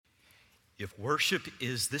If worship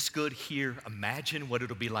is this good here, imagine what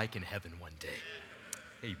it'll be like in heaven one day.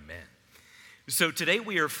 Amen. So today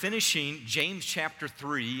we are finishing James chapter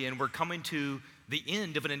 3, and we're coming to the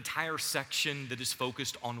end of an entire section that is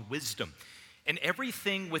focused on wisdom. And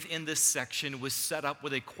everything within this section was set up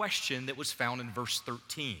with a question that was found in verse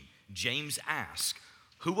 13. James asked,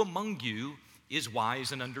 "Who among you is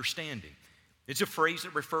wise and understanding?" It's a phrase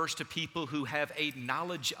that refers to people who have a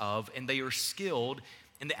knowledge of and they are skilled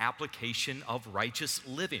in the application of righteous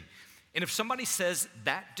living. And if somebody says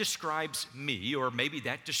that describes me, or maybe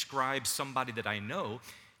that describes somebody that I know,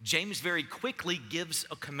 James very quickly gives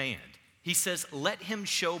a command. He says, let him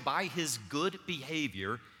show by his good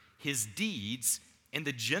behavior, his deeds, and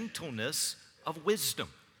the gentleness of wisdom.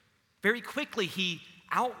 Very quickly, he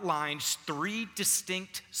outlines three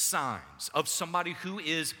distinct signs of somebody who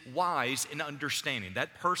is wise and understanding.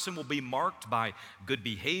 That person will be marked by good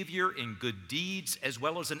behavior and good deeds, as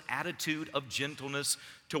well as an attitude of gentleness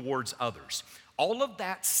towards others. All of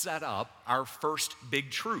that set up our first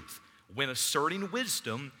big truth. When asserting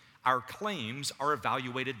wisdom, our claims are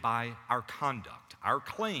evaluated by our conduct. Our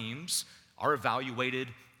claims are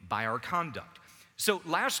evaluated by our conduct. So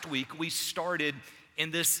last week, we started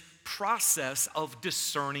in this process of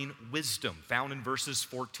discerning wisdom, found in verses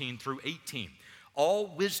 14 through 18. All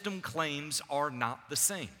wisdom claims are not the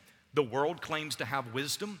same. The world claims to have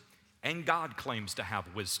wisdom, and God claims to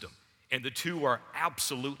have wisdom. And the two are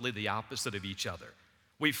absolutely the opposite of each other.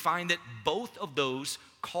 We find that both of those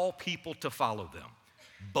call people to follow them.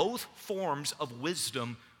 Both forms of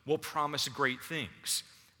wisdom will promise great things.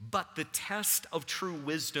 But the test of true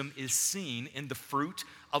wisdom is seen in the fruit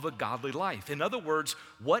of a godly life. In other words,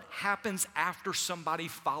 what happens after somebody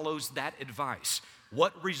follows that advice?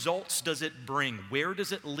 What results does it bring? Where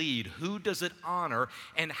does it lead? Who does it honor?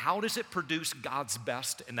 And how does it produce God's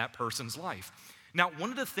best in that person's life? Now, one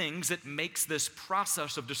of the things that makes this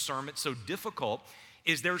process of discernment so difficult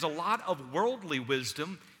is there's a lot of worldly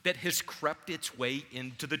wisdom that has crept its way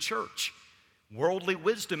into the church. Worldly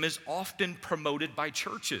wisdom is often promoted by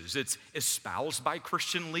churches. It's espoused by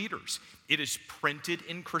Christian leaders. It is printed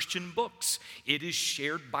in Christian books. It is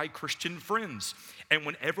shared by Christian friends. And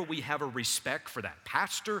whenever we have a respect for that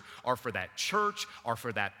pastor or for that church or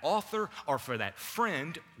for that author or for that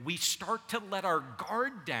friend, we start to let our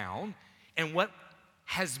guard down, and what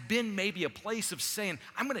has been maybe a place of saying,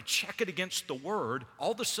 I'm going to check it against the word,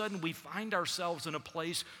 all of a sudden we find ourselves in a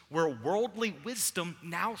place where worldly wisdom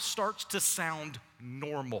now starts to sound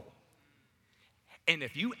normal. And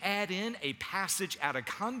if you add in a passage out of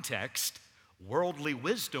context, worldly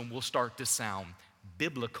wisdom will start to sound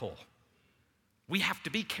biblical. We have to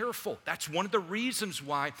be careful. That's one of the reasons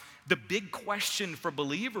why the big question for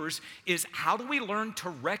believers is, how do we learn to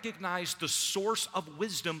recognize the source of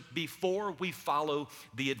wisdom before we follow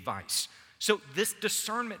the advice? So this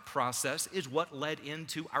discernment process is what led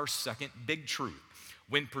into our second big truth.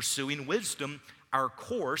 When pursuing wisdom, our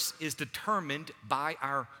course is determined by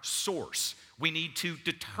our source. We need to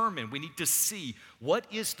determine, we need to see what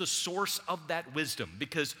is the source of that wisdom,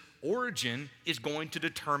 because origin is going to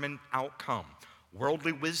determine outcome.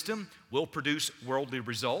 Worldly wisdom will produce worldly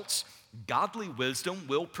results. Godly wisdom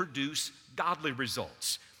will produce godly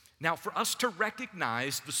results. Now, for us to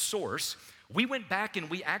recognize the source, we went back and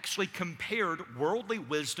we actually compared worldly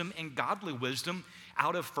wisdom and godly wisdom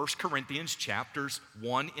out of 1 Corinthians chapters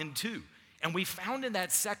 1 and 2. And we found in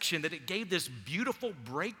that section that it gave this beautiful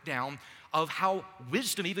breakdown of how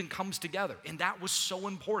wisdom even comes together. And that was so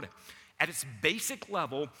important. At its basic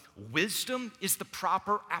level, wisdom is the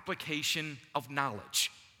proper application of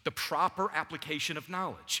knowledge. The proper application of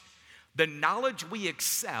knowledge. The knowledge we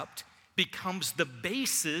accept becomes the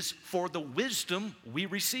basis for the wisdom we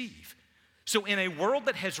receive. So in a world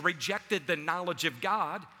that has rejected the knowledge of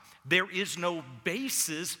God, there is no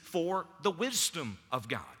basis for the wisdom of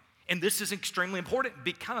God. And this is extremely important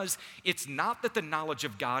because it's not that the knowledge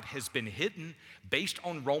of God has been hidden. Based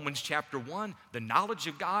on Romans chapter 1, the knowledge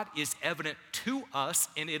of God is evident to us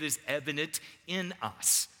and it is evident in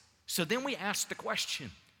us. So then we ask the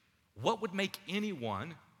question, what would make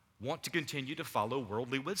anyone want to continue to follow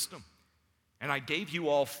worldly wisdom? And I gave you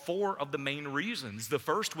all four of the main reasons. The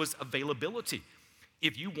first was availability.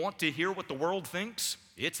 If you want to hear what the world thinks,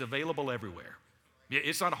 it's available everywhere.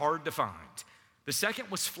 It's not hard to find. The second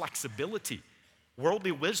was flexibility.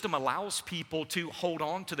 Worldly wisdom allows people to hold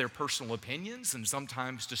on to their personal opinions and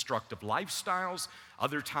sometimes destructive lifestyles,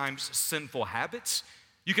 other times sinful habits.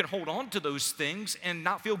 You can hold on to those things and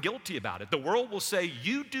not feel guilty about it. The world will say,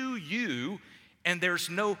 you do you, and there's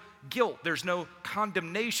no guilt, there's no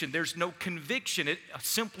condemnation, there's no conviction. It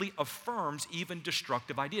simply affirms even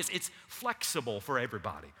destructive ideas. It's flexible for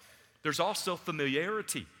everybody. There's also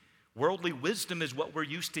familiarity. Worldly wisdom is what we're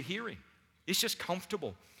used to hearing. It's just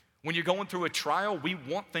comfortable. When you're going through a trial, we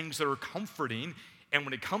want things that are comforting. And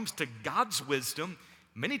when it comes to God's wisdom,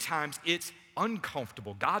 many times it's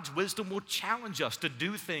uncomfortable. God's wisdom will challenge us to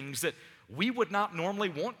do things that we would not normally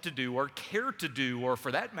want to do or care to do, or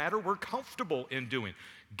for that matter, we're comfortable in doing.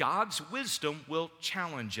 God's wisdom will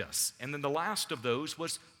challenge us. And then the last of those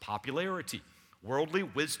was popularity. Worldly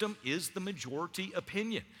wisdom is the majority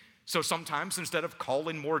opinion. So sometimes instead of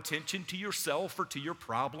calling more attention to yourself or to your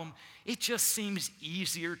problem, it just seems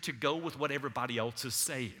easier to go with what everybody else is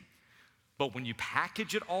saying. But when you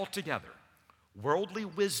package it all together, worldly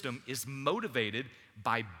wisdom is motivated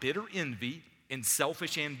by bitter envy and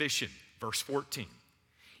selfish ambition. Verse 14.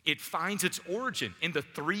 It finds its origin in the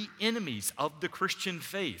three enemies of the Christian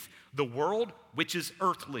faith: the world, which is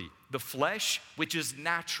earthly, the flesh, which is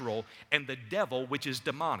natural, and the devil, which is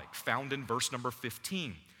demonic, found in verse number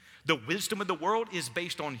 15. The wisdom of the world is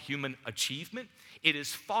based on human achievement. It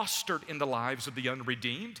is fostered in the lives of the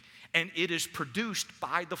unredeemed, and it is produced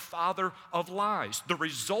by the father of lies. The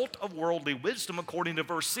result of worldly wisdom, according to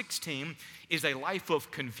verse 16, is a life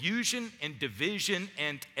of confusion and division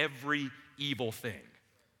and every evil thing.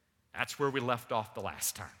 That's where we left off the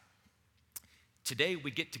last time. Today,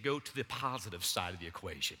 we get to go to the positive side of the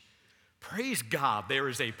equation. Praise God, there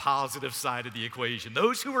is a positive side of the equation.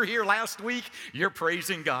 Those who were here last week, you're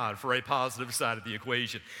praising God for a positive side of the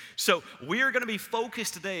equation. So we are going to be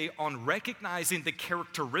focused today on recognizing the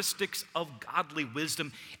characteristics of godly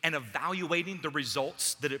wisdom and evaluating the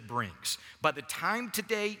results that it brings. By the time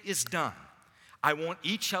today is done, I want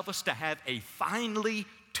each of us to have a finely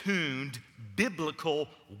tuned biblical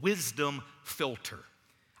wisdom filter.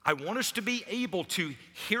 I want us to be able to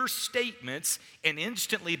hear statements and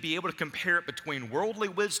instantly be able to compare it between worldly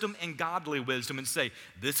wisdom and godly wisdom and say,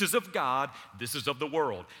 this is of God, this is of the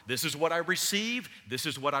world. This is what I receive, this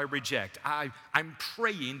is what I reject. I'm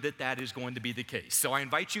praying that that is going to be the case. So I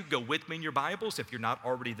invite you to go with me in your Bibles if you're not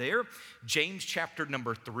already there. James chapter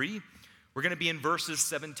number 3. We're going to be in verses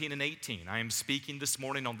 17 and 18. I am speaking this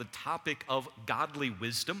morning on the topic of godly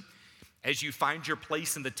wisdom. As you find your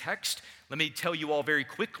place in the text, let me tell you all very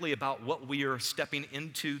quickly about what we are stepping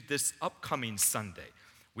into this upcoming Sunday.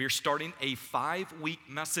 We are starting a 5-week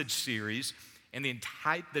message series, and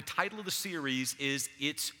the title of the series is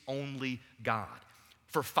It's Only God.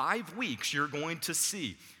 For 5 weeks, you're going to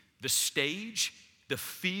see the stage, the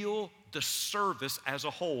feel, the service as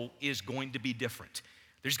a whole is going to be different.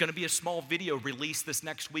 There's going to be a small video released this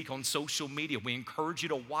next week on social media. We encourage you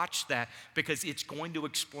to watch that because it's going to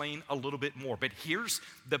explain a little bit more. But here's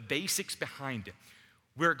the basics behind it.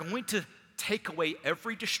 We're going to take away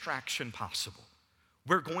every distraction possible.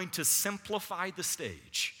 We're going to simplify the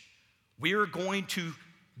stage. We're going to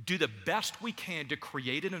do the best we can to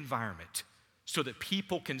create an environment so that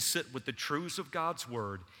people can sit with the truths of God's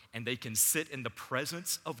word, and they can sit in the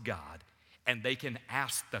presence of God, and they can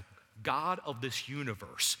ask the God of this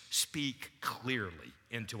universe, speak clearly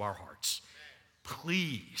into our hearts.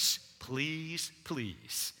 Please, please,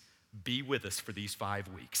 please be with us for these 5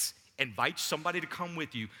 weeks. Invite somebody to come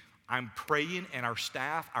with you. I'm praying, and our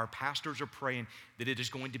staff, our pastors are praying that it is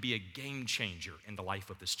going to be a game changer in the life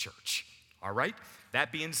of this church. All right?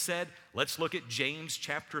 That being said, let's look at James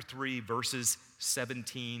chapter 3, verses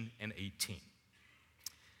 17 and 18.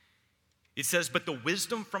 It says, "But the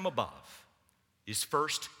wisdom from above is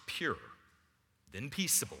first pure, then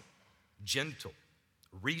peaceable, gentle,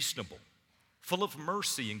 reasonable, full of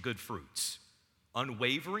mercy and good fruits,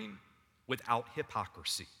 unwavering, without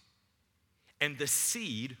hypocrisy. And the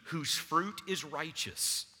seed whose fruit is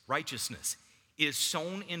righteousness, is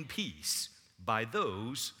sown in peace by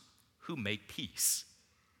those who make peace."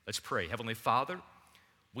 Let's pray. Heavenly Father,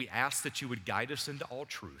 we ask that you would guide us into all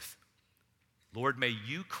truth. Lord, may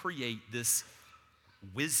you create this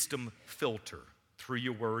wisdom filter through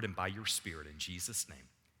your word and by your spirit. In Jesus' name,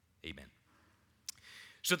 amen.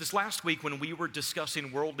 So this last week when we were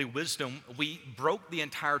discussing worldly wisdom, we broke the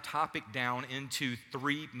entire topic down into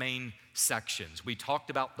 3 main sections. We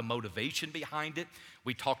talked about the motivation behind it.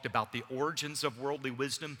 We talked about the origins of worldly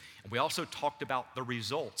wisdom. And we also talked about the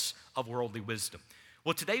results of worldly wisdom.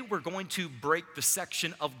 Well, today we're going to break the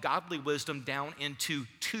section of godly wisdom down into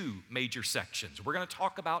 2 major sections. We're going to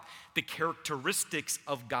talk about the characteristics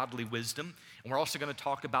of godly wisdom, and we're also going to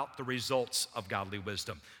talk about the results of godly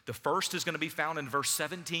wisdom. The first is going to be found in verse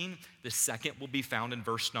 17. The second will be found in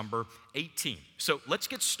verse number 18. So let's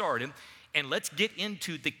get started, and let's get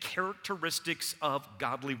into the characteristics of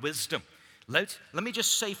godly wisdom. Let me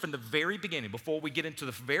just say from the very beginning, before we get into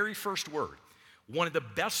the very first word, one of the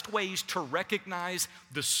best ways to recognize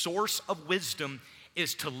the source of wisdom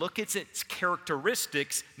is to look at its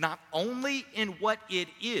characteristics not only in what it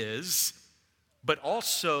is, but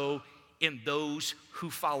also in those who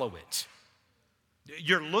follow it.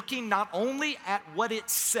 You're looking not only at what it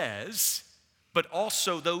says, but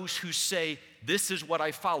also those who say, this is what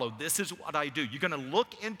I follow, this is what I do. You're gonna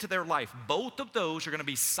look into their life. Both of those are gonna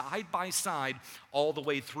be side by side all the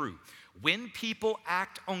way through. When people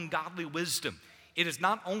act on godly wisdom, it is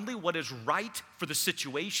not only what is right for the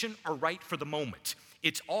situation or right for the moment,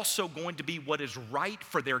 it's also going to be what is right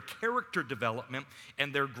for their character development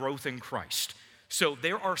and their growth in Christ. So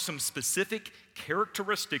there are some specific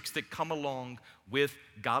characteristics that come along with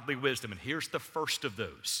godly wisdom. And here's the first of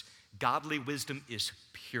those. Godly wisdom is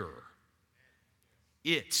pure.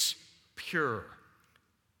 It's pure.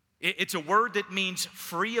 It's a word that means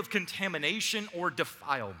free of contamination or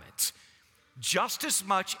defilement. Just as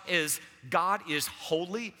much as God is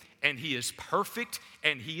holy and He is perfect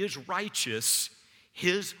and He is righteous,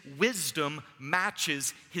 His wisdom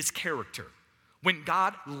matches His character. When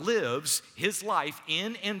God lives His life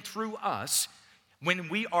in and through us, when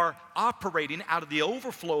we are operating out of the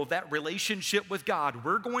overflow of that relationship with God,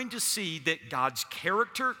 we're going to see that God's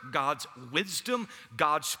character, God's wisdom,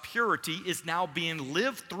 God's purity is now being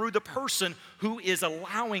lived through the person who is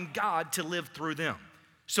allowing God to live through them.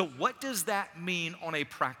 So what does that mean on a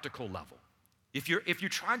practical level? If you're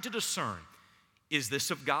trying to discern, is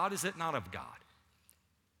this of God, is it not of God?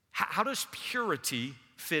 How does purity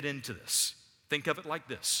fit into this? Think of it like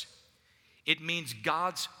this. It means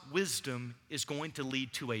God's wisdom is going to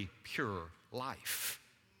lead to a pure life.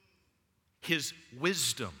 His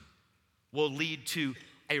wisdom will lead to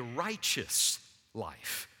a righteous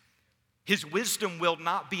life. His wisdom will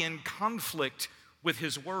not be in conflict with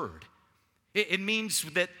His word. It means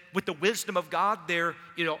that with the wisdom of God, there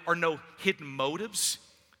are no hidden motives.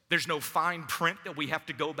 There's no fine print that we have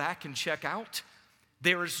to go back and check out.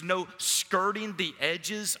 There is no skirting the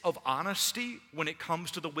edges of honesty when it comes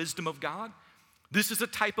to the wisdom of God. This is a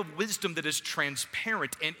type of wisdom that is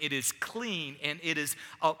transparent and it is clean and it is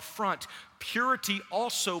upfront. Purity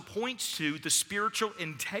also points to the spiritual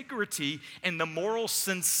integrity and the moral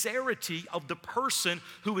sincerity of the person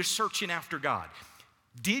who is searching after God.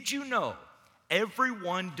 Did you know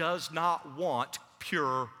everyone does not want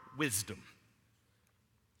pure wisdom?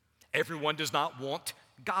 Everyone does not want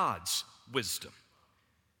God's wisdom.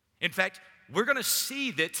 In fact, we're going to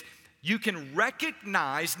see that you can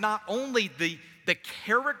recognize not only the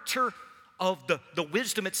character of the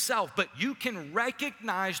wisdom itself, but you can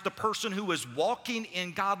recognize the person who is walking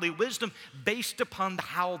in godly wisdom based upon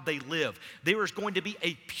how they live. There is going to be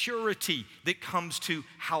a purity that comes to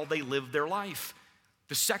how they live their life.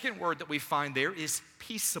 The second word that we find there is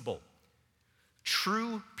peaceable.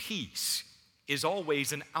 True peace is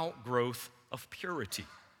always an outgrowth of purity.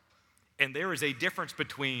 And there is a difference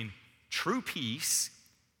between true peace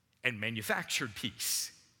and manufactured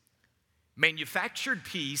peace. Manufactured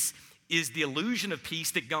peace is the illusion of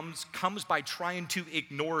peace that comes by trying to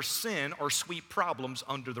ignore sin or sweep problems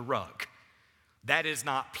under the rug. That is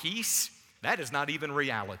not peace. That is not even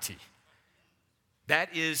reality.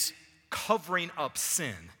 That is covering up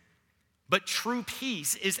sin. But true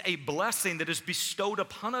peace is a blessing that is bestowed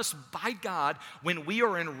upon us by God when we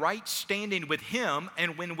are in right standing with Him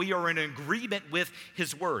and when we are in agreement with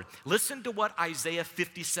His word. Listen to what Isaiah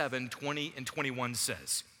 57:20 and 21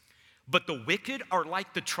 says. But the wicked are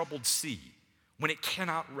like the troubled sea when it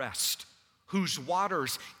cannot rest, whose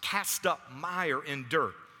waters cast up mire and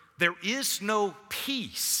dirt. There is no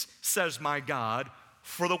peace, says my God,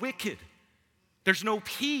 for the wicked. There's no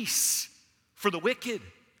peace for the wicked.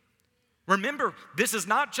 Remember, this is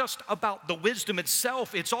not just about the wisdom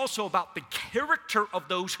itself, it's also about the character of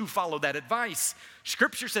those who follow that advice.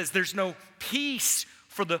 Scripture says there's no peace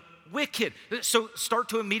for the wicked. So start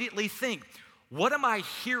to immediately think, what am I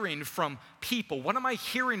hearing from people? What am I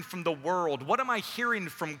hearing from the world? What am I hearing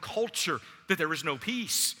from culture that there is no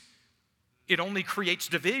peace? It only creates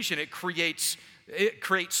division, it creates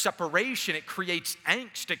separation, it creates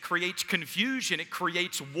angst, it creates confusion, it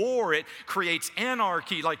creates war, it creates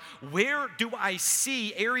anarchy. Like, where do I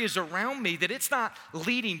see areas around me that it's not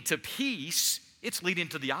leading to peace, it's leading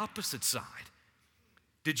to the opposite side?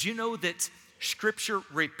 Did you know that Scripture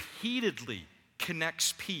repeatedly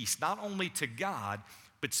connects peace not only to God,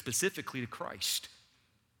 but specifically to Christ?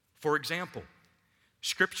 For example,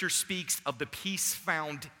 Scripture speaks of the peace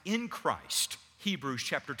found in Christ, Hebrews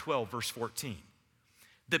chapter 12, verse 14.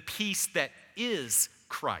 The peace that is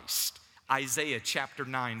Christ, Isaiah chapter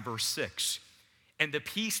 9, verse 6. And the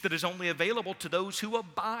peace that is only available to those who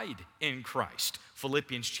abide in Christ,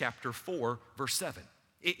 Philippians chapter 4, verse 7.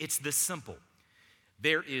 It's this simple.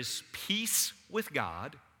 there is peace with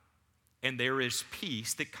God, and there is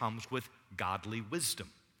peace that comes with godly wisdom.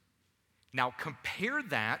 Now compare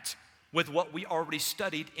that with what we already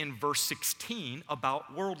studied in verse 16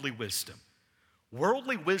 about worldly wisdom.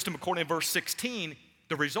 Worldly wisdom, according to verse 16,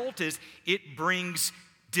 the result is it brings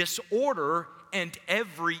disorder and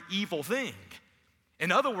every evil thing.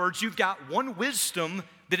 In other words, you've got one wisdom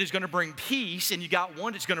that is going to bring peace, and you got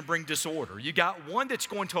one that's going to bring disorder. You got one that's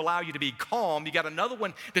going to allow you to be calm. You got another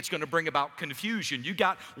one that's going to bring about confusion. You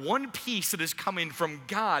got one peace that is coming from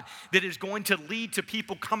God that is going to lead to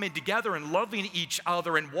people coming together and loving each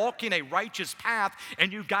other and walking a righteous path.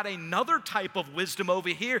 And you've got another type of wisdom over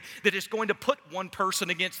here that is going to put one person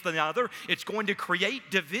against another. It's going to create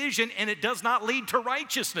division, and it does not lead to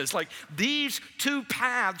righteousness. Like, these two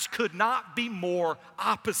paths could not be more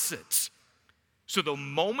opposites. So the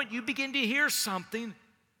moment you begin to hear something,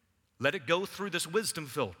 let it go through this wisdom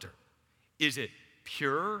filter. Is it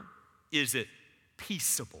pure? Is it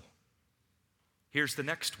peaceable? Here's the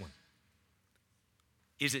next one.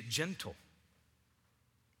 Is it gentle?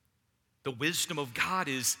 The wisdom of God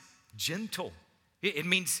is gentle. It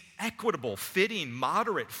means equitable, fitting,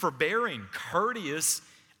 moderate, forbearing, courteous,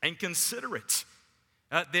 and considerate.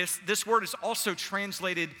 This word is also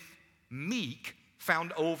translated meek,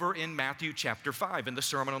 found over in Matthew chapter 5 in the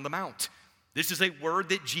Sermon on the Mount. This is a word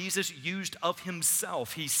that Jesus used of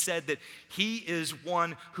himself. He said that he is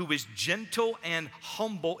one who is gentle and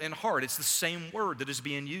humble in heart. It's the same word that is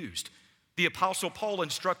being used. The Apostle Paul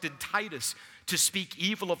instructed Titus to speak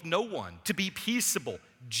evil of no one, to be peaceable,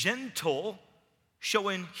 gentle,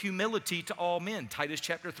 showing humility to all men. Titus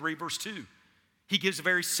chapter 3, verse 2. He gives a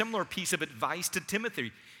very similar piece of advice to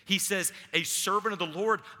Timothy. He says, a servant of the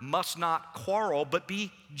Lord must not quarrel, but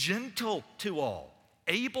be gentle to all,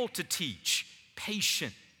 able to teach,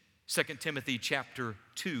 patient. 2 Timothy chapter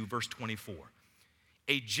 2, verse 24.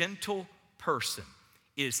 A gentle person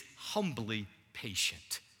is humbly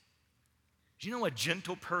patient. Do you know a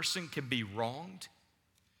gentle person can be wronged?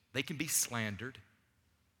 They can be slandered.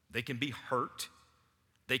 They can be hurt.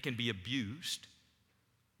 They can be abused.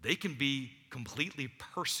 They can be completely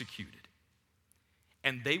persecuted.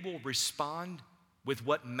 And they will respond with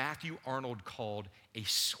what Matthew Arnold called a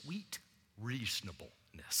sweet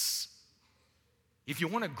reasonableness. If you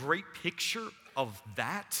want a great picture of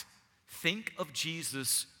that, think of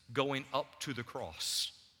Jesus going up to the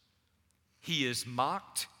cross. He is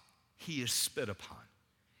mocked, he is spit upon,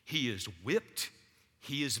 he is whipped,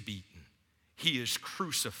 he is beaten, he is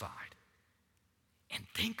crucified. And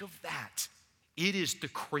think of that. It is the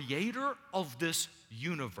creator of this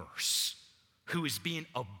universe who is being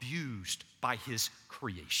abused by his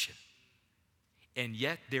creation. And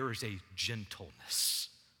yet there is a gentleness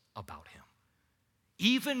about him.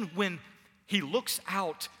 Even when he looks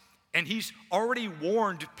out and he's already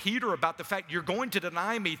warned Peter about the fact, you're going to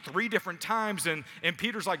deny me 3 different times. And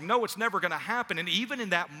Peter's like, no, it's never going to happen. And even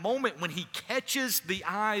in that moment when he catches the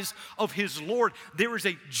eyes of his Lord, there is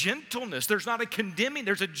a gentleness. There's not a condemning.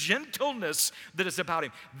 There's a gentleness that is about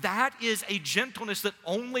him. That is a gentleness that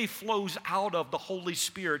only flows out of the Holy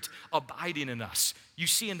Spirit abiding in us. You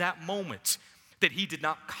see in that moment that he did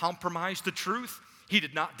not compromise the truth. He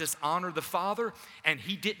did not dishonor the Father, and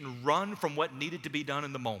he didn't run from what needed to be done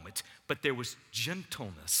in the moment. But there was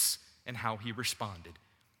gentleness in how he responded.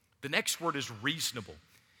 The next word is reasonable.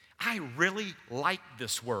 I really liked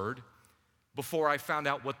this word before I found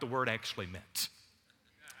out what the word actually meant.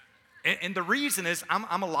 And the reason is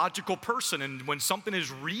I'm a logical person, and when something is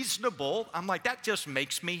reasonable, I'm like, that just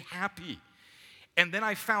makes me happy. And then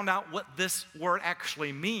I found out what this word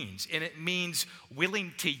actually means, and it means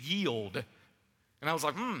willing to yield. And I was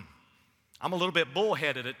like, I'm a little bit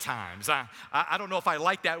bullheaded at times. I don't know if I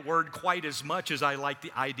like that word quite as much as I like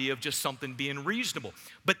the idea of just something being reasonable.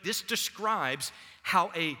 But this describes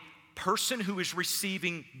how a person who is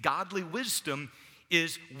receiving godly wisdom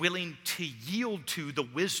is willing to yield to the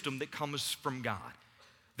wisdom that comes from God.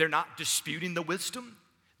 They're not disputing the wisdom.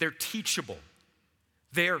 They're teachable.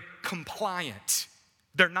 They're compliant.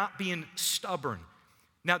 They're not being stubborn.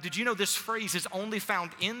 Now, did you know this phrase is only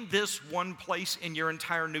found in this one place in your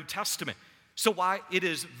entire New Testament? So while it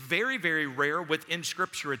is very, very rare within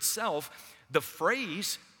Scripture itself, the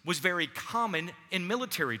phrase was very common in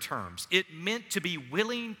military terms. It meant to be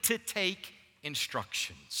willing to take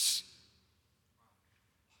instructions.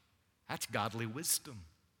 That's godly wisdom.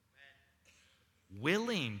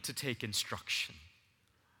 Willing to take instruction.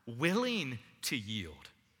 Willing to yield.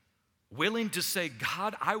 Willing to say,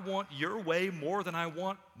 God, I want your way more than I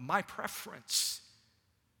want my preference.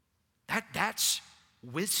 That's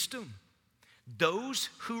wisdom. Those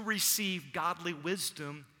who receive godly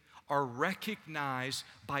wisdom are recognized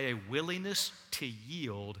by a willingness to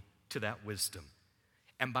yield to that wisdom.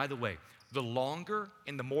 And by the way, the longer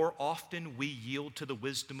and the more often we yield to the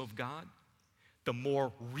wisdom of God, the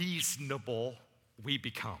more reasonable we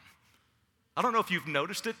become. I don't know if you've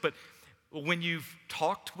noticed it, but when you've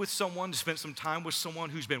talked with someone, spent some time with someone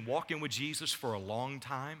who's been walking with Jesus for a long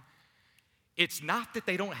time, it's not that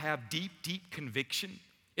they don't have deep, deep conviction.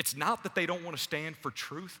 It's not that they don't want to stand for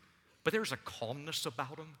truth, but there's a calmness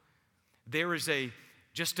about them. There is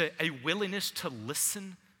just a willingness to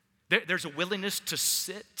listen. There's a willingness to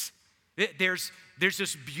sit. There's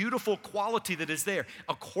this beautiful quality that is there.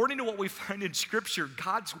 According to what we find in Scripture,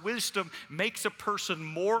 God's wisdom makes a person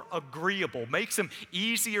more agreeable, makes them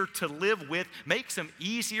easier to live with, makes them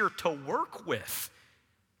easier to work with.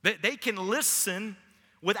 They can listen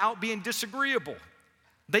without being disagreeable.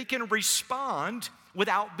 They can respond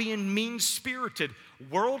without being mean-spirited.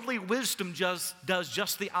 Worldly wisdom does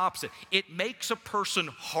just the opposite. It makes a person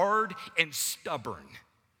hard and stubborn.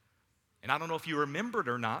 And I don't know if you remember it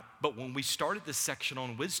or not, but when we started this section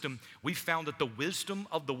on wisdom, we found that the wisdom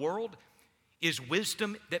of the world is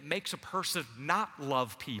wisdom that makes a person not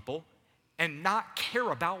love people and not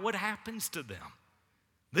care about what happens to them.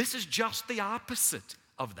 This is just the opposite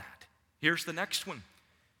of that. Here's the next one.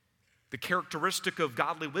 The characteristic of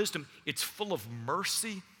godly wisdom, it's full of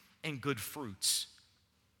mercy and good fruits.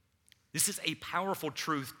 This is a powerful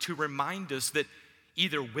truth to remind us that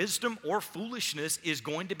either wisdom or foolishness is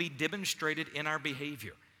going to be demonstrated in our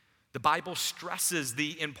behavior. The Bible stresses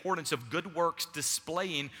the importance of good works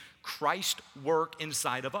displaying Christ's work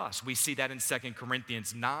inside of us. We see that in 2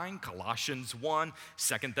 Corinthians 9, Colossians 1,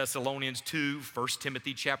 2 Thessalonians 2, 1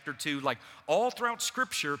 Timothy chapter 2. Like all throughout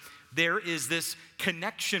Scripture, there is this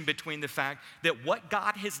connection between the fact that what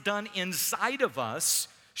God has done inside of us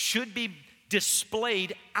should be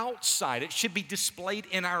displayed outside. It should be displayed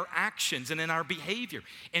in our actions and in our behavior.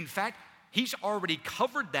 In fact, he's already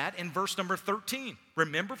covered that in verse number 13.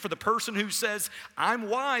 Remember, for the person who says, I'm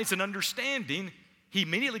wise and understanding, he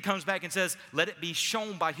immediately comes back and says, let it be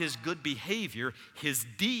shown by his good behavior, his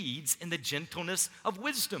deeds, and the gentleness of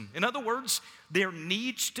wisdom. In other words, there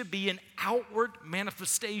needs to be an outward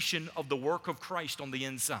manifestation of the work of Christ on the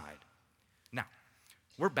inside. Now,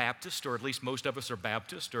 we're Baptist, or at least most of us are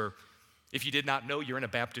Baptist, or if you did not know you're in a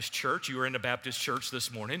Baptist church, you were in a Baptist church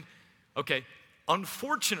this morning. Okay,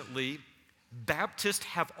 unfortunately, Baptists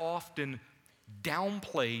have often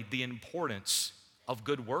downplayed the importance of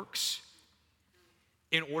good works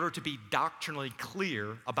in order to be doctrinally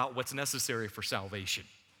clear about what's necessary for salvation.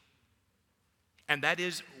 And that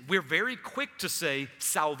is, we're very quick to say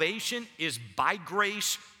salvation is by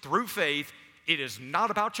grace through faith. It is not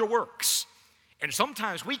about your works. And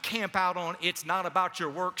sometimes we camp out on it's not about your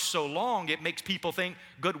works so long it makes people think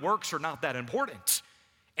good works are not that important.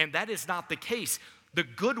 And that is not the case. The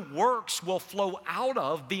good works will flow out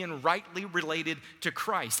of being rightly related to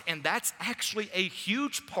Christ. And that's actually a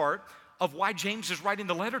huge part of why James is writing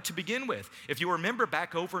the letter to begin with. If you remember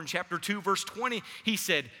back over in chapter 2, verse 20, he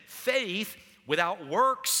said, faith without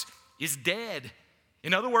works is dead.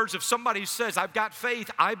 In other words, if somebody says, I've got faith,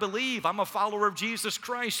 I believe, I'm a follower of Jesus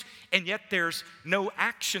Christ, and yet there's no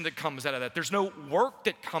action that comes out of that, there's no work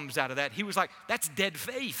that comes out of that, he was like, that's dead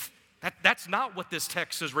faith. That's not what this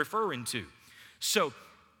text is referring to. So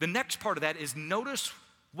the next part of that is notice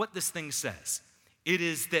what this thing says. It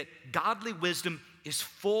is that godly wisdom is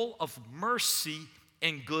full of mercy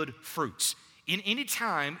and good fruits. In any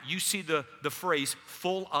time you see the phrase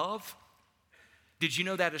full of, did you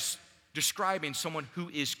know that is describing someone who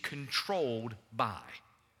is controlled by?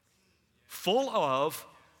 Full of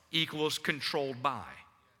equals controlled by.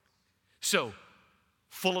 So,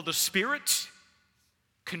 full of the Spirit,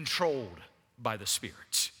 controlled by the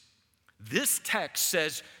Spirit. This text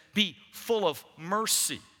says, be full of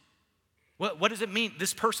mercy. What does it mean?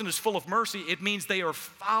 This person is full of mercy. It means they are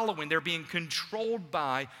following, they're being controlled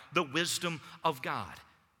by the wisdom of God.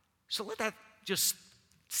 So let that just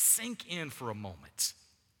sink in for a moment.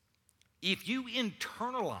 If you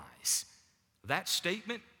internalize that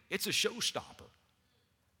statement, it's a showstopper.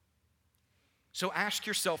 So ask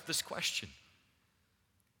yourself this question.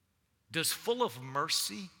 Does full of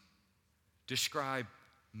mercy describe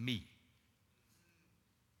me?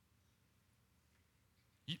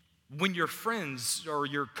 When your friends or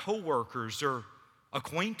your coworkers or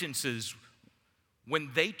acquaintances,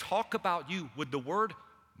 when they talk about you, would the word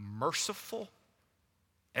merciful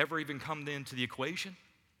ever even come into the equation?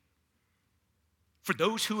 For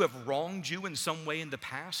those who have wronged you in some way in the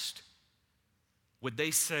past, would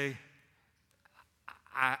they say,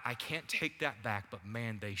 I can't take that back, but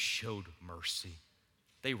man, they showed mercy.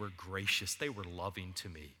 They were gracious. They were loving to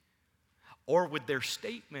me. Or would their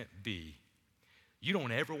statement be, you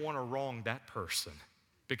don't ever want to wrong that person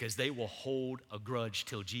because they will hold a grudge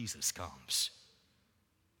till Jesus comes?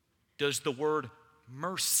 Does the word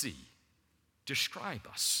mercy describe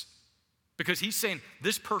us? Because he's saying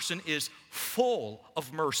this person is full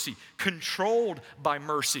of mercy, controlled by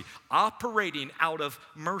mercy, operating out of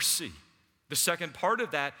mercy. The second part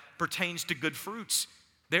of that pertains to good fruits.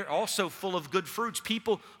 They're also full of good fruits.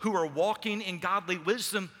 People who are walking in godly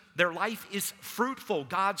wisdom, their life is fruitful.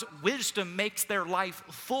 God's wisdom makes their life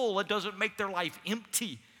full. It doesn't make their life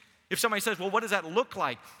empty. If somebody says, well, what does that look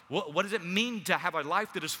like? What does it mean to have a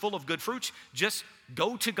life that is full of good fruits? Just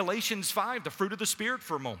go to Galatians 5, the fruit of the Spirit,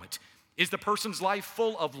 for a moment. Is the person's life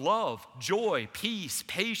full of love, joy, peace,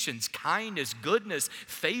 patience, kindness, goodness,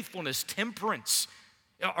 faithfulness, temperance?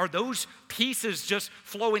 Are those pieces just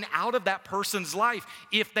flowing out of that person's life?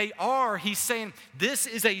 If they are, he's saying this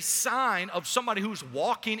is a sign of somebody who's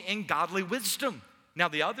walking in godly wisdom. Now,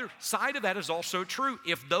 the other side of that is also true.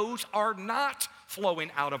 If those are not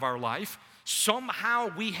flowing out of our life,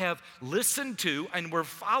 somehow we have listened to and we're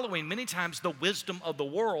following many times the wisdom of the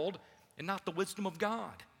world and not the wisdom of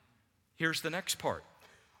God. Here's the next part,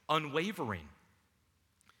 unwavering.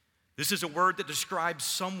 This is a word that describes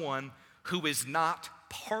someone who is not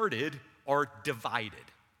parted or divided.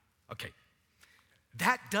 Okay,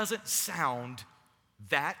 that doesn't sound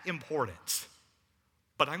that important,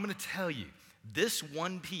 but I'm going to tell you, this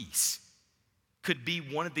one piece could be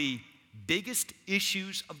one of the biggest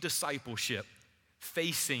issues of discipleship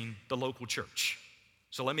facing the local church.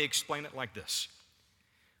 So let me explain it like this.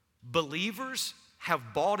 Believers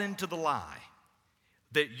have bought into the lie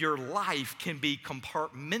that your life can be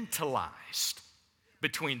compartmentalized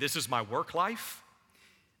between this is my work life,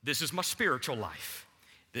 this is my spiritual life,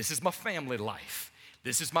 this is my family life,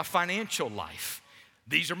 this is my financial life,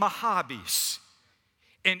 these are my hobbies.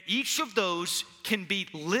 And each of those can be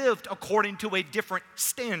lived according to a different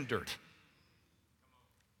standard.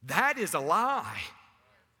 That is a lie.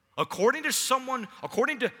 According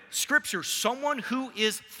to Scripture, someone who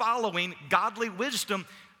is following godly wisdom,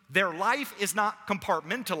 their life is not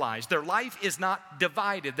compartmentalized. Their life is not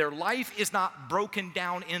divided. Their life is not broken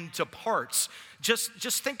down into parts.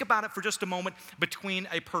 Just think about it for just a moment between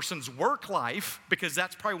a person's work life, because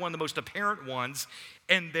that's probably one of the most apparent ones,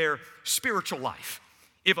 and their spiritual life.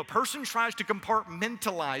 If a person tries to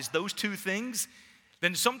compartmentalize those two things,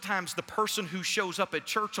 then sometimes the person who shows up at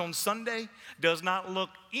church on Sunday does not look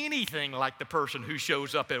anything like the person who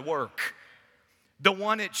shows up at work. The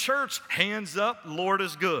one at church, hands up, Lord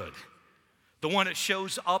is good. The one that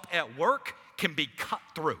shows up at work can be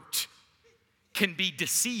cutthroat, can be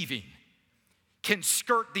deceiving, can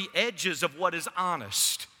skirt the edges of what is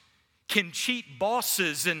honest, can cheat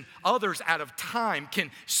bosses and others out of time,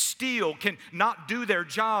 can steal, can not do their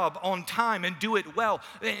job on time and do it well.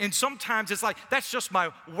 And sometimes it's like, that's just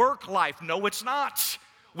my work life. No, it's not.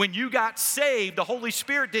 When you got saved, the Holy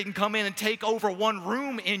Spirit didn't come in and take over one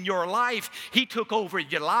room in your life. He took over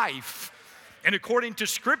your life. And according to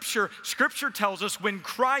Scripture, Scripture tells us when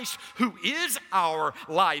Christ, who is our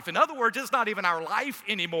life, in other words, it's not even our life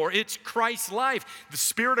anymore, it's Christ's life. The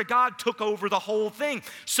Spirit of God took over the whole thing.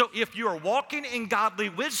 So if you are walking in godly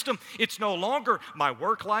wisdom, it's no longer my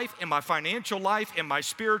work life and my financial life and my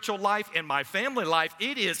spiritual life and my family life.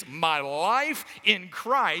 It is my life in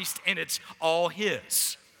Christ, and it's all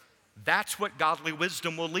His. That's what godly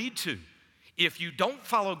wisdom will lead to. If you don't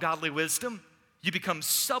follow godly wisdom, you become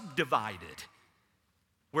subdivided,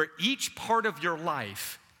 where each part of your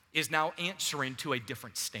life is now answering to a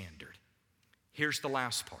different standard. Here's the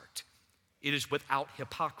last part. It is without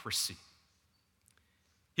hypocrisy.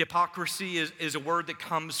 Hypocrisy is a word that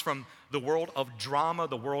comes from the world of drama,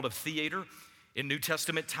 the world of theater. In New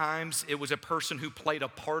Testament times, it was a person who played a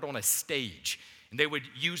part on a stage, and they would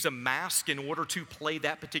use a mask in order to play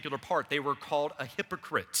that particular part. They were called a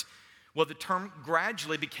hypocrite. Well, the term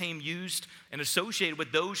gradually became used and associated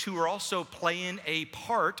with those who are also playing a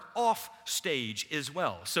part off stage as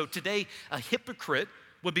well. So today, a hypocrite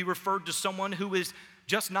would be referred to someone who is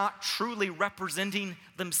just not truly representing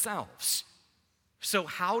themselves. So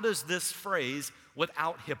how does this phrase,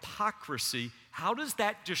 without hypocrisy, how does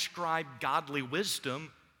that describe godly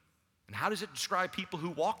wisdom? And how does it describe people who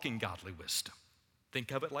walk in godly wisdom?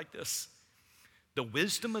 Think of it like this. The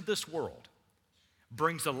wisdom of this world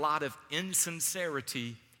brings a lot of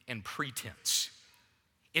insincerity and pretense.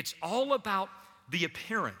 It's all about the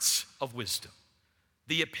appearance of wisdom,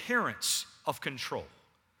 the appearance of control,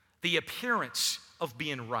 the appearance of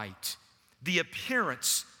being right, the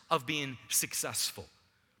appearance of being successful.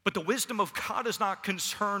 But the wisdom of God is not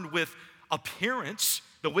concerned with appearance.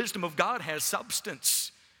 The wisdom of God has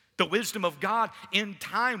substance. The wisdom of God in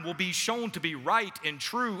time will be shown to be right and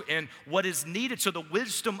true and what is needed. So the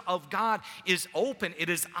wisdom of God is open, it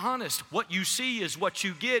is honest. What you see is what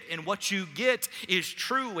you get, and what you get is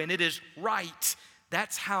true and it is right.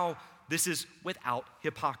 That's how this is without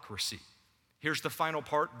hypocrisy. Here's the final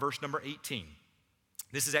part, verse number 18.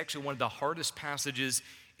 This is actually one of the hardest passages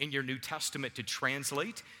in your New Testament to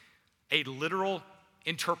translate. A literal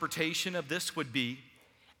interpretation of this would be,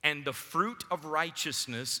 and the fruit of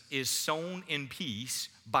righteousness is sown in peace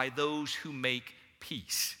by those who make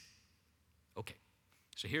peace. Okay,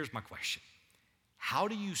 so here's my question. How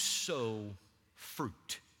do you sow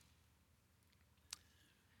fruit?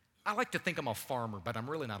 I like to think I'm a farmer, but I'm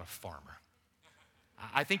really not a farmer.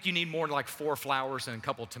 I think you need more than like 4 flowers and a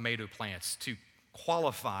couple of tomato plants to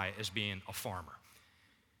qualify as being a farmer.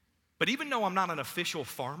 But even though I'm not an official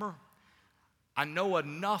farmer, I know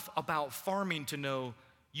enough about farming to know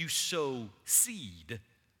you sow seed,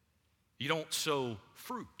 you don't sow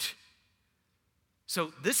fruit.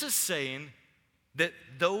 So this is saying that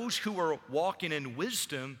those who are walking in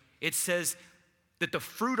wisdom, it says that the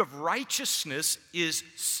fruit of righteousness is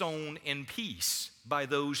sown in peace by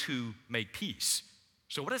those who make peace.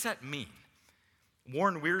 So what does that mean?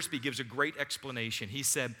 Warren Wiersbe gives a great explanation. He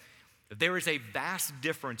said, there is a vast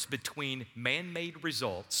difference between man-made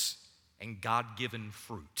results and God-given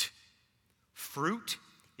fruit. Fruit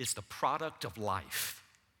is the product of life,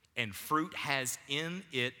 and fruit has in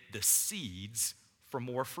it the seeds for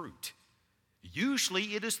more fruit.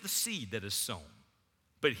 Usually it is the seed that is sown,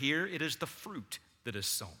 but here it is the fruit that is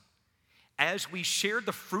sown. As we share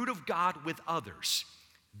the fruit of God with others,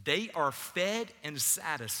 they are fed and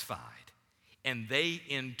satisfied, and they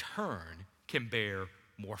in turn can bear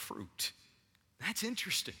more fruit. That's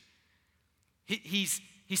interesting. He's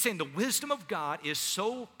saying the wisdom of God is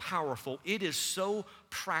so powerful, it is so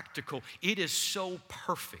practical, it is so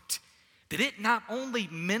perfect, that it not only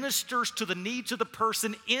ministers to the needs of the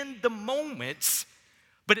person in the moments,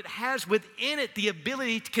 but it has within it the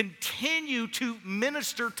ability to continue to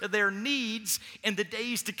minister to their needs in the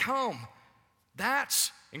days to come.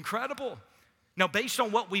 That's incredible. Now, based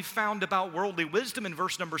on what we found about worldly wisdom in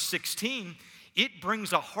verse number 16, it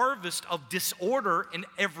brings a harvest of disorder in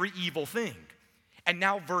every evil thing. And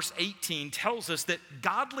now verse 18 tells us that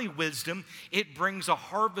godly wisdom, it brings a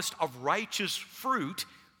harvest of righteous fruit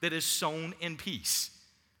that is sown in peace.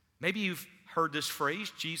 Maybe you've heard this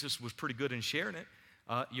phrase. Jesus was pretty good in sharing it.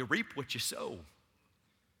 You reap what you sow.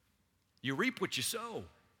 You reap what you sow.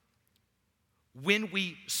 When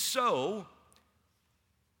we sow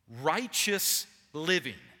righteous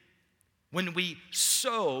living, when we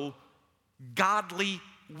sow godly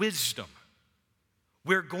wisdom,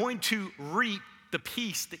 we're going to reap the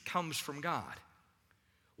peace that comes from God.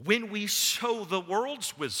 When we sow the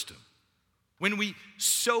world's wisdom, when we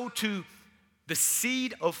sow to the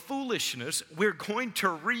seed of foolishness, we're going to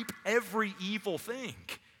reap every evil thing.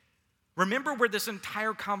 Remember where this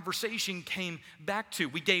entire conversation came back to.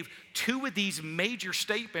 We gave 2 of these major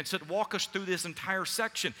statements that walk us through this entire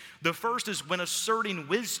section. The first is when asserting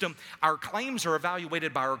wisdom, our claims are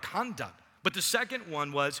evaluated by our conduct. But the second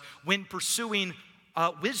one was when pursuing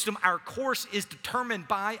wisdom, our course is determined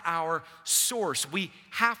by our source. We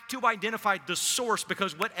have to identify the source,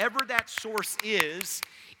 because whatever that source is,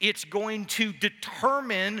 it's going to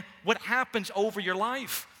determine what happens over your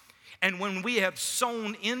life. And when we have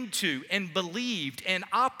sown into and believed and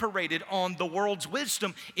operated on the world's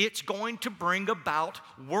wisdom, it's going to bring about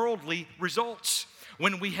worldly results.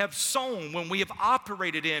 When we have sown, when we have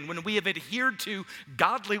operated in, when we have adhered to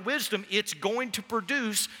godly wisdom, it's going to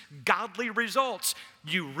produce godly results.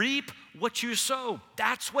 You reap what you sow.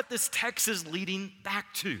 That's what this text is leading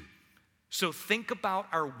back to. So think about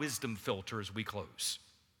our wisdom filter as we close.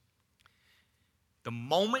 The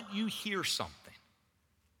moment you hear something,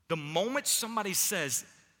 the moment somebody says,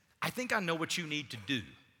 I think I know what you need to do,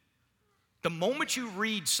 the moment you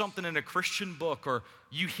read something in a Christian book or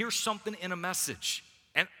you hear something in a message,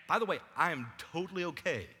 and by the way, I am totally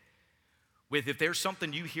okay with if there's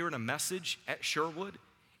something you hear in a message at Sherwood,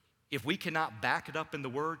 if we cannot back it up in the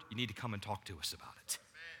Word, you need to come and talk to us about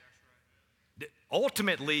it.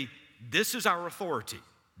 Ultimately, this is our authority.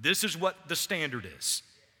 This is what the standard is.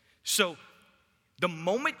 So the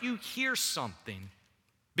moment you hear something,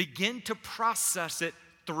 begin to process it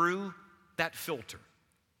through that filter.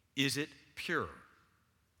 Is it pure,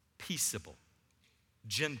 peaceable,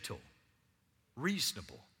 gentle,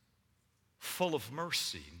 reasonable, full of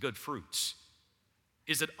mercy and good fruits?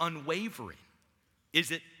 Is it unwavering? Is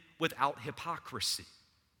it without hypocrisy?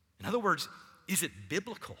 In other words, is it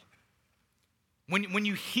biblical? When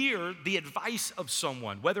you hear the advice of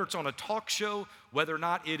someone, whether it's on a talk show, whether or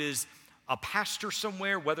not it is a pastor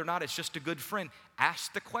somewhere, whether or not it's just a good friend,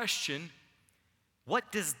 ask the question,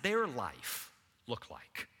 what does their life look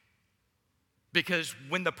like? Because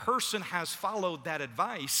when the person has followed that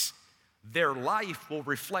advice, their life will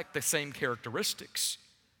reflect the same characteristics.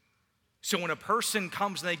 So when a person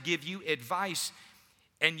comes and they give you advice,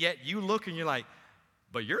 and yet you look and you're like,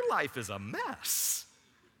 but your life is a mess.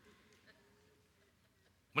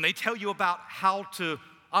 When they tell you about how to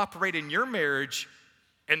operate in your marriage,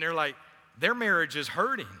 and they're like, their marriage is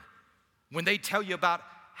hurting. When they tell you about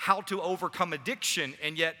how to overcome addiction,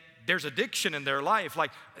 and yet there's addiction in their life,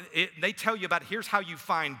 they tell you about here's how you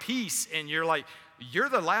find peace, and you're like, you're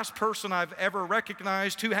the last person I've ever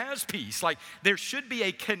recognized who has peace. Like, there should be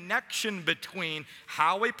a connection between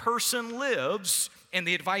how a person lives and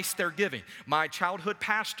the advice they're giving. My childhood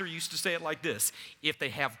pastor used to say it like this: if they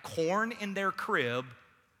have corn in their crib,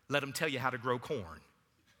 let them tell you how to grow corn.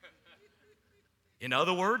 In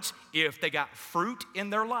other words, if they got fruit in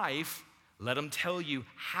their life, let them tell you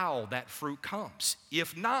how that fruit comes.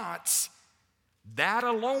 If not, that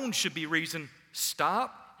alone should be reason,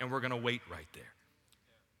 stop, and we're going to wait right there.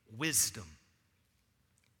 Wisdom.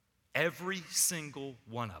 Every single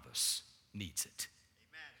one of us needs it.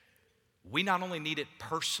 Amen. We not only need it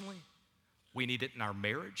personally, we need it in our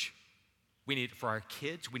marriage, we need it for our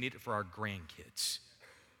kids, we need it for our grandkids.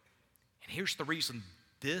 And here's the reason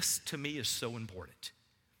this, to me, is so important.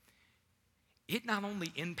 It not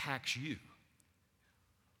only impacts you,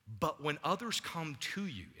 but when others come to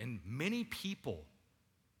you, and many people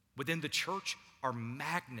within the church are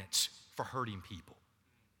magnets for hurting people.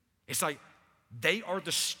 It's like they are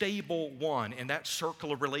the stable one in that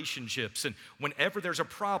circle of relationships. And whenever there's a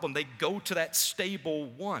problem, they go to that stable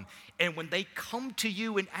one. And when they come to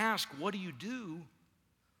you and ask, what do?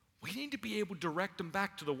 We need to be able to direct them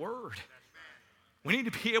back to the Word. We need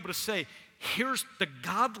to be able to say, here's the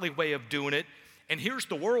godly way of doing it, and here's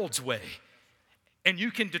the world's way. And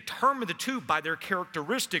you can determine the two by their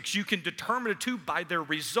characteristics. You can determine the two by their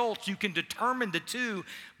results. You can determine the two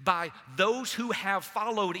by those who have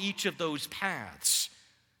followed each of those paths.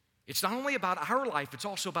 It's not only about our life, it's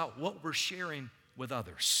also about what we're sharing with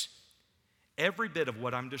others. Every bit of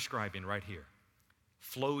what I'm describing right here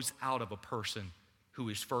flows out of a person who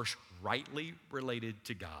is first rightly related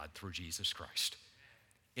to God through Jesus Christ.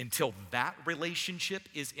 Until that relationship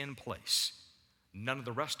is in place, none of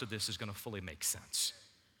the rest of this is going to fully make sense.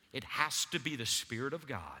 It has to be the Spirit of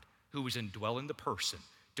God who is indwelling the person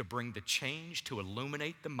to bring the change, to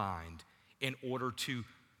illuminate the mind in order to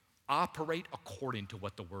operate according to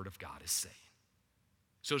what the Word of God is saying.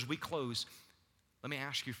 So as we close, let me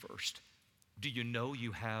ask you first, do you know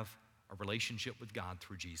you have a relationship with God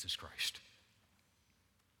through Jesus Christ?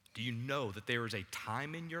 Do you know that there is a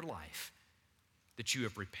time in your life that you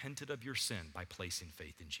have repented of your sin by placing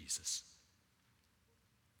faith in Jesus?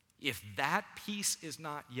 If that piece is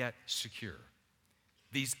not yet secure,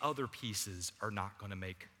 these other pieces are not going to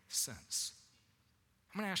make sense.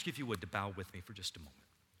 I'm going to ask you, if you would, to bow with me for just a moment.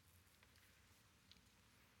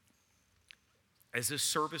 As this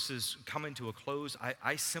service is coming to a close,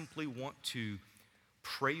 I simply want to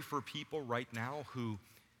pray for people right now who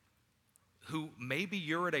maybe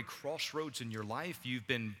you're at a crossroads in your life. You've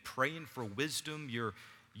been praying for wisdom.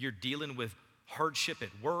 You're dealing with hardship at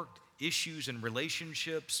work, issues in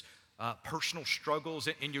relationships, personal struggles,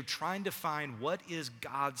 and you're trying to find what is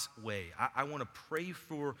God's way. I want to pray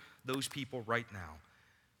for those people right now.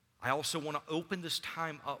 I also want to open this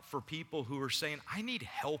time up for people who are saying, I need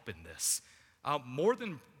help in this. More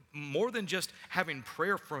than just having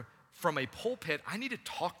prayer from a pulpit, I need to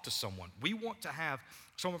talk to someone. We want to have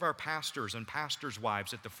some of our pastors and pastors'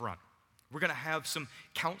 wives at the front. We're going to have some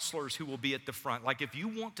counselors who will be at the front. Like, if you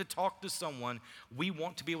want to talk to someone, we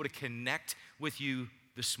want to be able to connect with you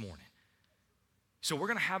this morning. So we're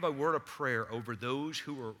going to have a word of prayer over those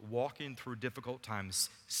who are walking through difficult times,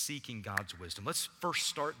 seeking God's wisdom. Let's first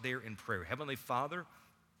start there in prayer. Heavenly Father,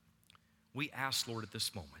 we ask, Lord, at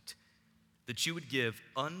this moment, that you would give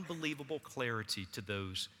unbelievable clarity to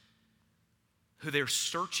those who they're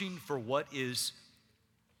searching for what is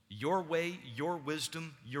your way, your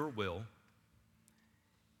wisdom, your will,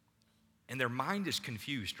 and their mind is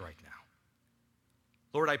confused right now.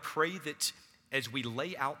 Lord, I pray that as we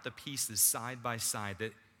lay out the pieces side by side,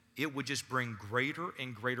 that it would just bring greater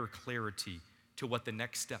and greater clarity to what the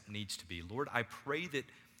next step needs to be. Lord, I pray that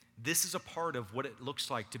this is a part of what it looks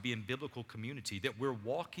like to be in biblical community, that we're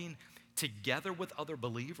walking together with other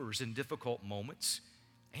believers in difficult moments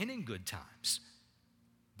and in good times.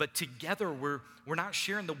 But together, we're not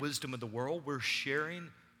sharing the wisdom of the world, we're sharing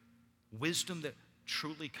wisdom that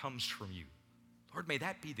truly comes from you. Lord, may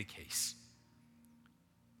that be the case.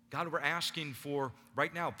 God, we're asking for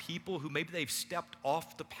right now people who maybe they've stepped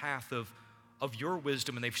off the path of your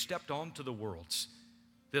wisdom and they've stepped onto the world's.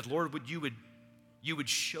 That, Lord, you would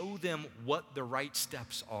show them what the right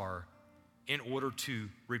steps are in order to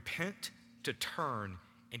repent, to turn,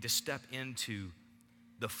 and to step into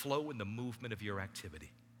the flow and the movement of your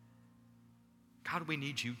activity. God, we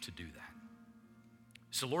need you to do that.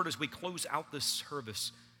 So, Lord, as we close out this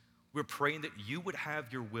service, we're praying that you would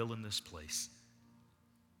have your will in this place,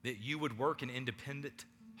 that you would work in independent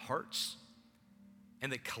hearts,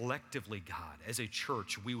 and that collectively, God, as a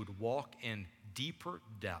church, we would walk in deeper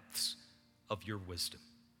depths of your wisdom.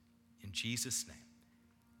 In Jesus'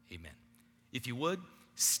 name, amen. If you would,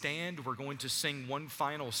 stand. We're going to sing one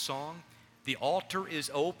final song. The altar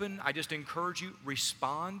is open. I just encourage you,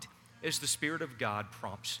 respond as the Spirit of God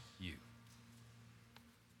prompts you.